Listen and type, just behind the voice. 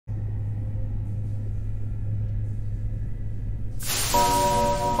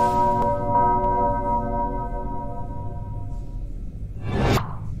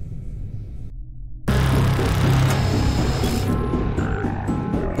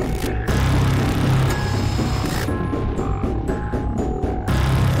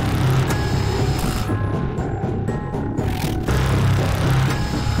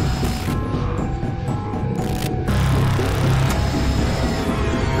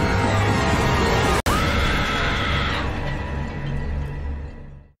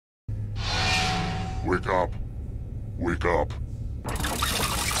Wake up. Wake up.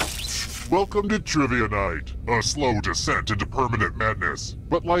 Welcome to Trivia Night, a slow descent into permanent madness.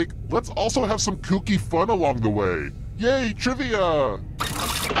 But like, let's also have some kooky fun along the way. Yay, trivia!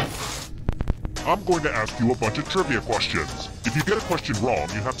 I'm going to ask you a bunch of trivia questions. If you get a question wrong,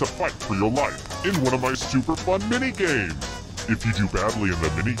 you have to fight for your life in one of my super fun mini-games. If you do badly in the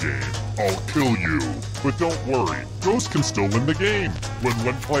minigame, I'll kill you. But don't worry, Ghost can still win the game. When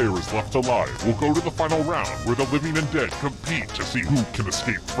one player is left alive, we'll go to the final round where the living and dead compete to see who can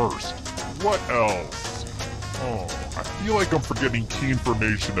escape first. What else? Oh, I feel like I'm forgetting key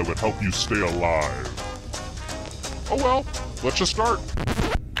information that would help you stay alive. Oh well, let's just start.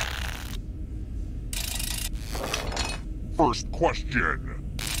 First question.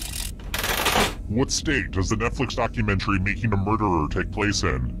 What state does the Netflix documentary Making a Murderer take place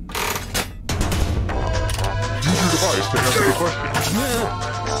in? Use your device to answer the question.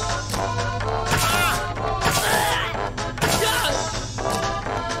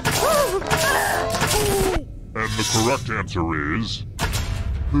 And the correct answer is...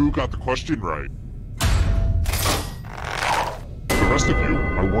 Who got the question right? The rest of you,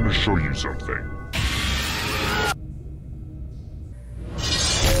 I want to show you something.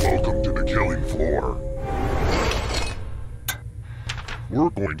 Welcome to the killing floor. We're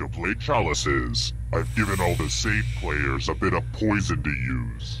going to play chalices. I've given all the safe players a bit of poison to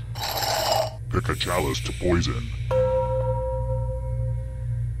use. Pick a chalice to poison.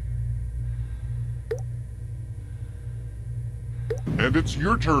 And it's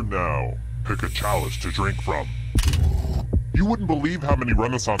your turn now. Pick a chalice to drink from. You wouldn't believe how many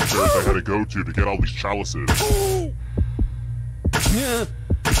Renaissance fairs I had to go to get all these chalices.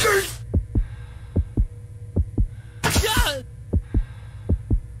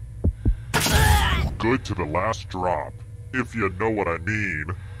 Good to the last drop, if you know what I mean.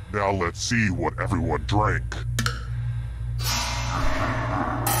 Now let's see what everyone drank.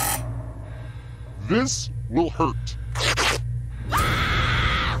 This will hurt.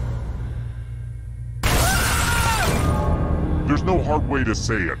 There's no hard way to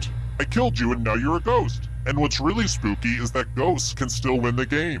say it. I killed you and now you're a ghost. And what's really spooky is that ghosts can still win the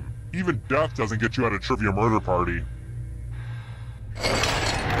game. Even death doesn't get you out of Trivia Murder Party.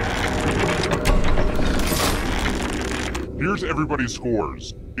 Here's everybody's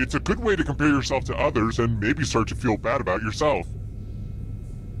scores. It's a good way to compare yourself to others and maybe start to feel bad about yourself.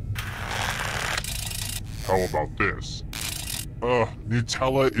 How about this?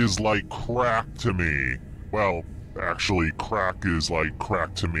 Nutella is like crack to me. Well, actually, crack is like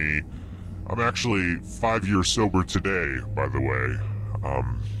crack to me. I'm actually 5 years sober today, by the way.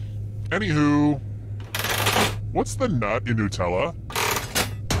 Anywho, what's the nut in Nutella?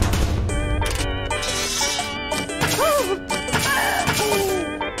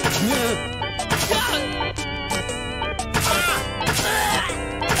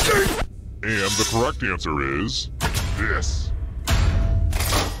 And the correct answer is this.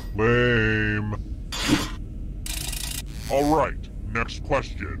 Lame. Alright, next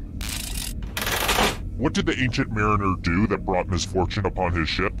question. What did the ancient mariner do that brought misfortune upon his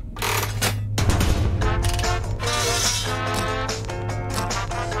ship?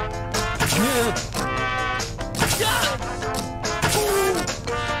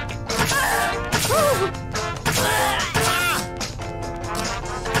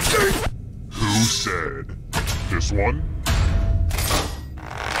 Who said? This one?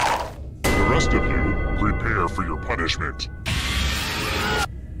 The rest of you, prepare for your punishment.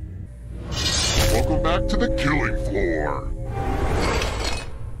 Welcome back to the killing floor.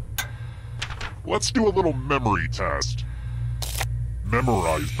 Let's do a little memory test.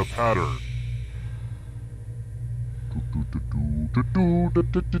 Memorize the pattern.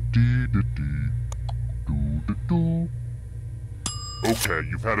 Okay,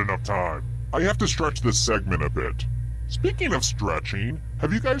 you've had enough time. I have to stretch this segment a bit. Speaking of stretching,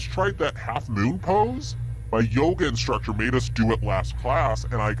 have you guys tried that half moon pose? My yoga instructor made us do it last class,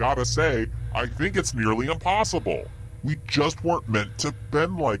 and I gotta say, I think it's nearly impossible. We just weren't meant to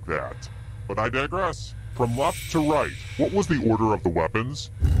bend like that. But I digress. From left to right, what was the order of the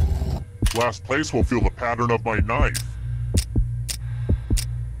weapons? Last place will feel the pattern of my knife.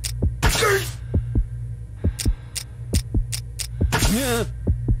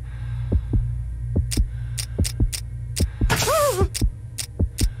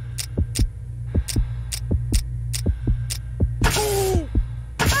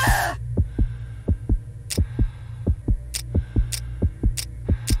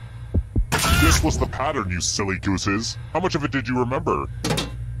 This was the pattern, you silly gooses. How much of it did you remember?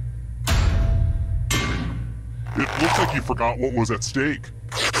 It looks like you forgot what was at stake.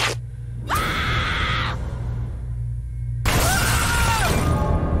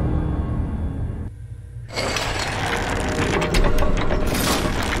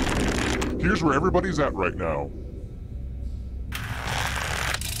 Here's where everybody's at right now.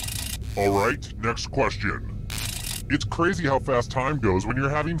 Alright, next question. It's crazy how fast time goes when you're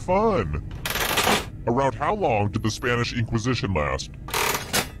having fun. Around how long did the Spanish Inquisition last?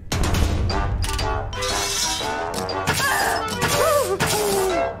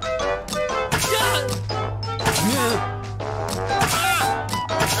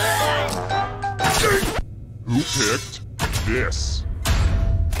 Who picked this?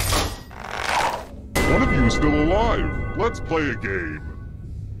 One of you is still alive. Let's play a game.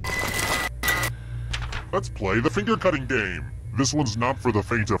 Let's play the finger-cutting game. This one's not for the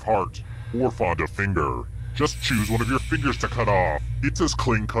faint of heart or fond of finger. Just choose one of your fingers to cut off. It's as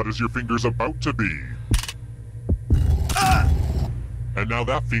clean-cut as your finger's about to be. And now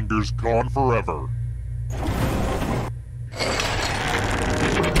that finger's gone forever.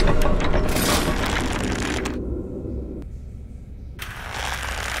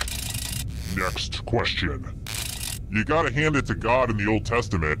 Next question. You gotta hand it to God in the Old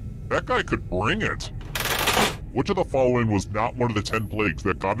Testament. That guy could bring it. Which of the following was not one of the 10 plagues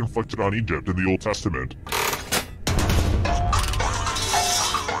that God inflicted on Egypt in the Old Testament?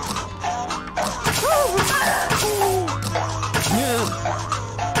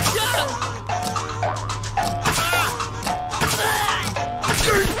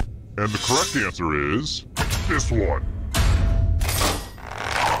 And the correct answer is this one.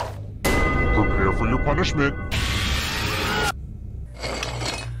 Prepare for your punishment.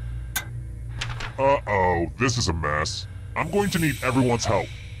 Uh-oh, this is a mess. I'm going to need everyone's help.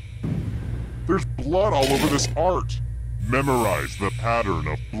 There's blood all over this art. Memorize the pattern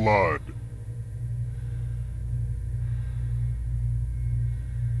of blood.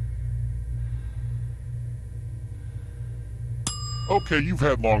 Okay, you've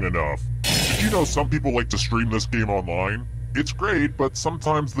had long enough. Did you know some people like to stream this game online? It's great, but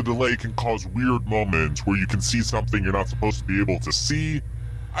sometimes the delay can cause weird moments where you can see something you're not supposed to be able to see.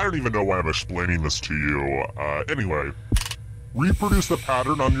 I don't even know why I'm explaining this to you. Anyway, reproduce the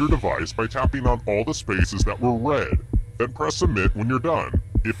pattern on your device by tapping on all the spaces that were red. Then press submit when you're done.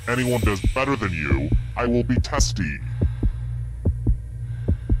 If anyone does better than you, I will be testy.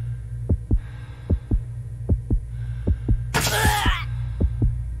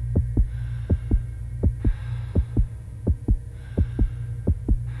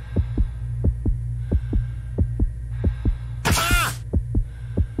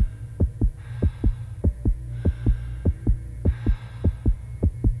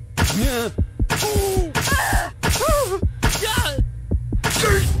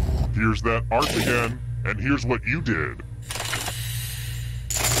 Here's that art again, and here's what you did.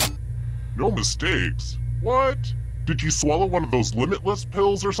 No mistakes. What? Did you swallow one of those limitless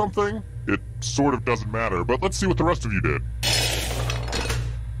pills or something? It sort of doesn't matter, but let's see what the rest of you did.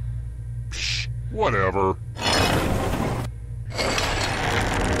 Psh, whatever.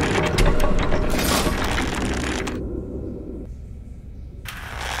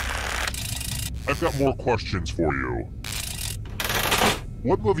 I've got more questions for you.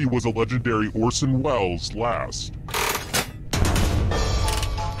 What movie was a legendary Orson Welles' last?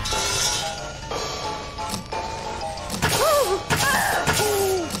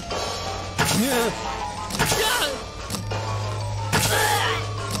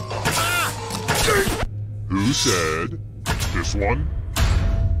 Who said this one?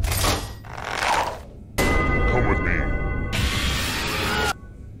 Come with me.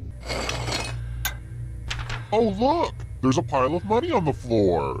 Oh, look! There's a pile of money on the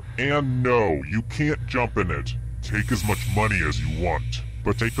floor. And no, you can't jump in it. Take as much money as you want,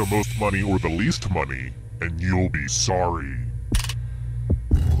 but take the most money or the least money, and you'll be sorry.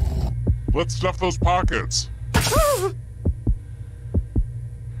 Let's stuff those pockets.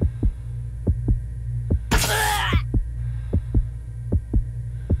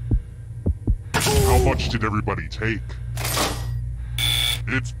 How much did everybody take?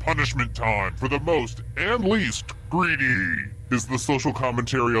 It's punishment time for the most and least greedy. Is the social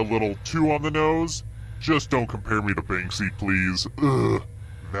commentary a little too on the nose? Just don't compare me to Banksy, please. Ugh,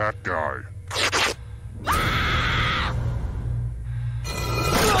 that guy.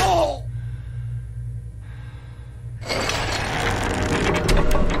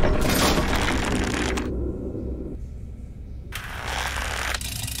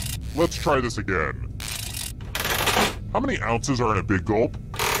 Let's try this again. How many ounces are in a big gulp?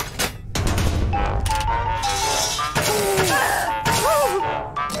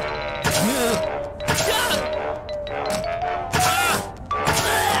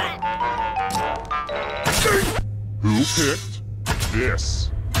 Who picked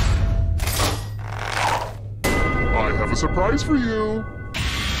this? I have a surprise for you.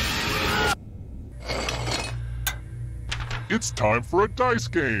 It's time for a dice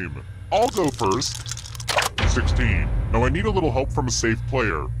game. I'll go first. 16. Now I need a little help from a safe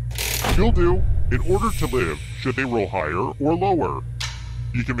player. You'll do. In order to live, should they roll higher or lower?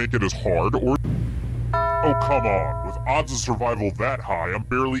 You can make it as hard or... Oh, come on. With odds of survival that high, I'm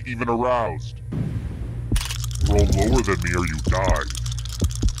barely even aroused. Roll lower than me or you die.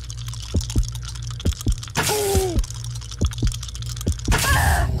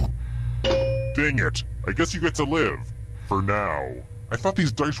 Dang it. I guess you get to live. For now. I thought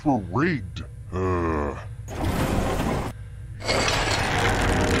these dice were rigged.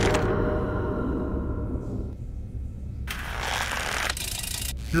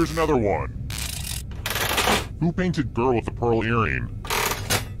 Here's another one. Who painted girl with the pearl earring?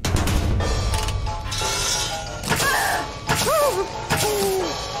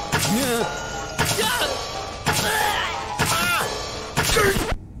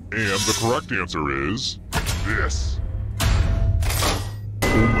 And the correct answer is... this.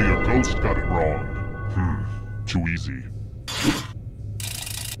 Only a ghost got it wrong. Too easy.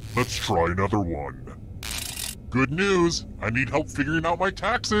 Let's try another one. Good news! I need help figuring out my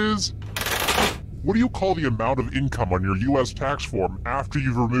taxes! What do you call the amount of income on your U.S. tax form after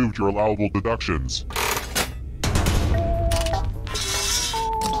you've removed your allowable deductions?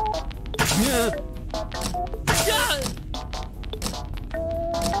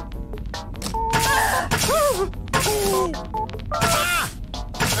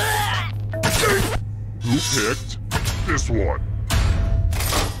 Who picked this one?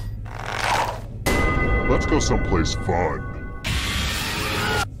 Let's go someplace fun.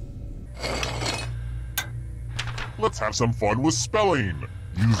 Let's have some fun with spelling.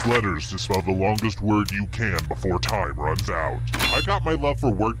 Use letters to spell the longest word you can before time runs out. I got my love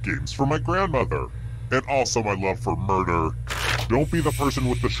for word games from my grandmother. And also my love for murder. Don't be the person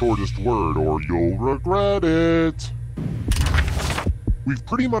with the shortest word or you'll regret it. We've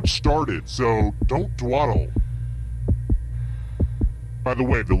pretty much started, so don't dawdle. By the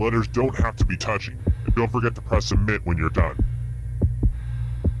way, the letters don't have to be touching. And don't forget to press submit when you're done.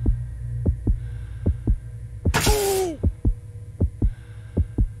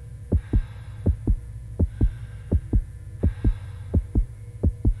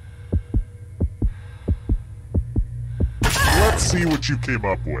 Let's see what you came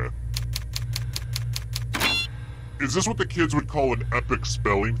up with. Is this what the kids would call an epic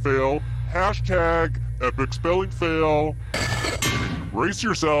spelling fail? Hashtag epic spelling fail. Brace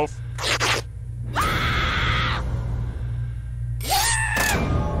yourself.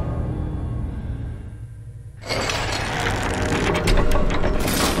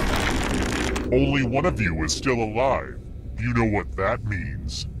 Only one of you is still alive. You know what that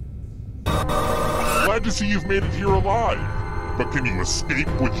means. Glad to see you've made it here alive. But can you escape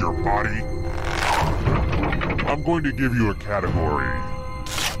with your body? I'm going to give you a category.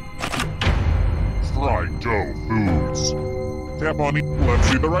 Fried dough foods. Tap on it. Let's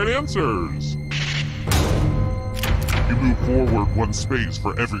see the right answers. You move forward one space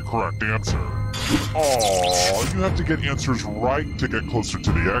for every correct answer. Aww, you have to get answers right to get closer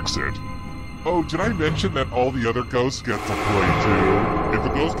to the exit. Oh, did I mention that all the other ghosts get to play too? If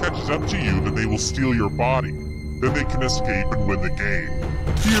a ghost catches up to you, then they will steal your body. Then they can escape and win the game.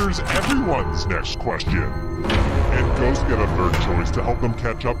 Here's everyone's next question. And ghosts get a third choice to help them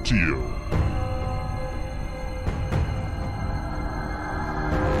catch up to you.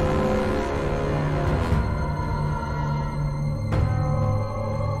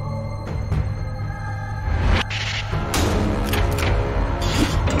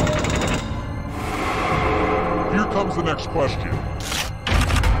 Here comes the next question.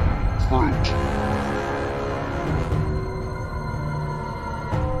 Fruit.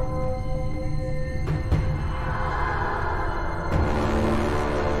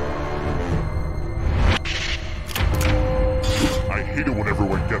 I hate it when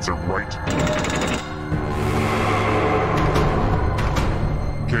everyone gets it right.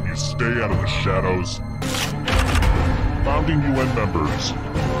 Can you stay out of the shadows? Founding UN members.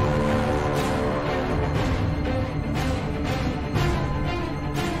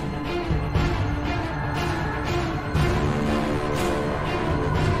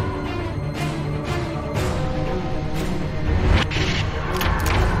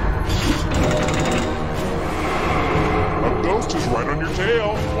 Right on your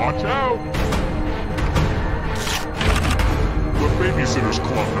tail. Watch out! The Babysitter's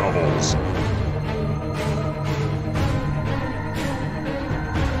Club novels.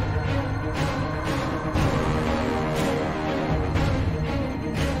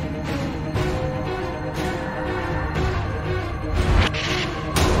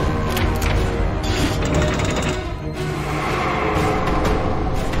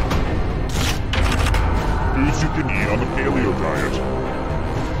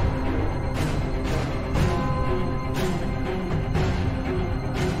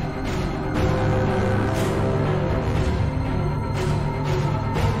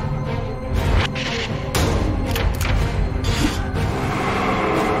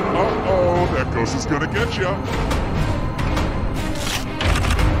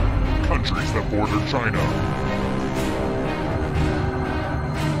 border China.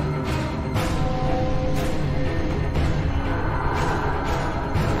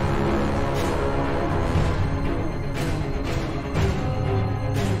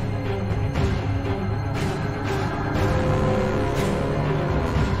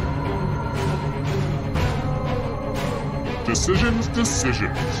 Decisions,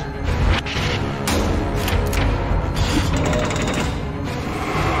 decisions.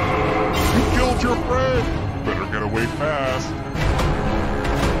 You killed your friend! Better get away fast.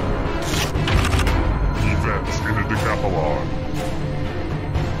 Events in a decathlon.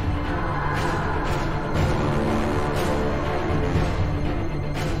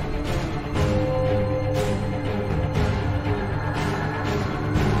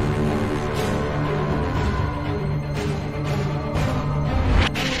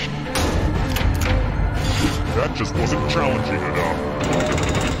 That just wasn't challenging enough.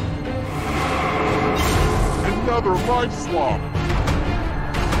 Another life swap!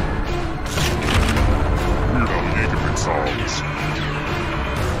 Weird Al Yankovic songs.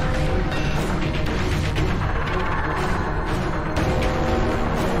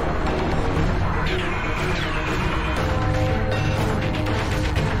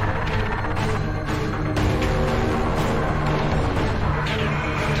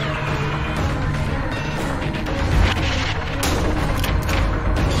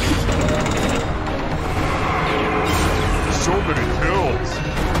 So many kills!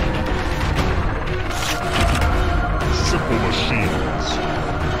 Simple machines.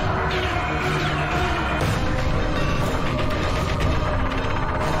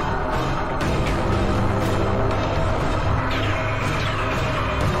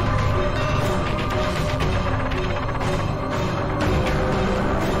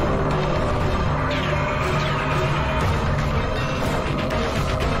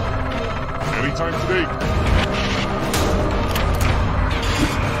 Anytime today.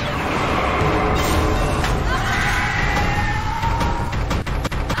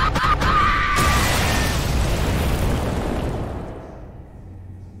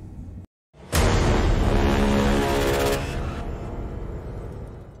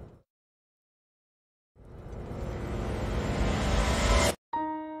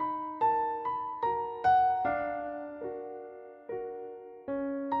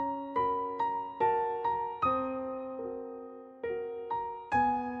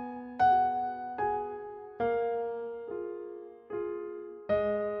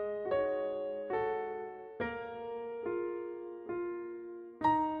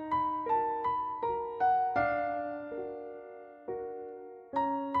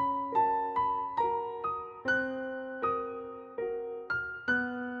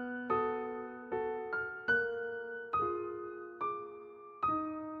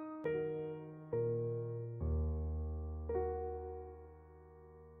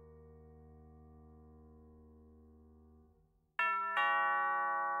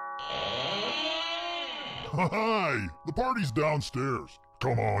 Hi! The party's downstairs.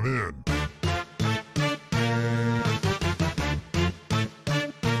 Come on in.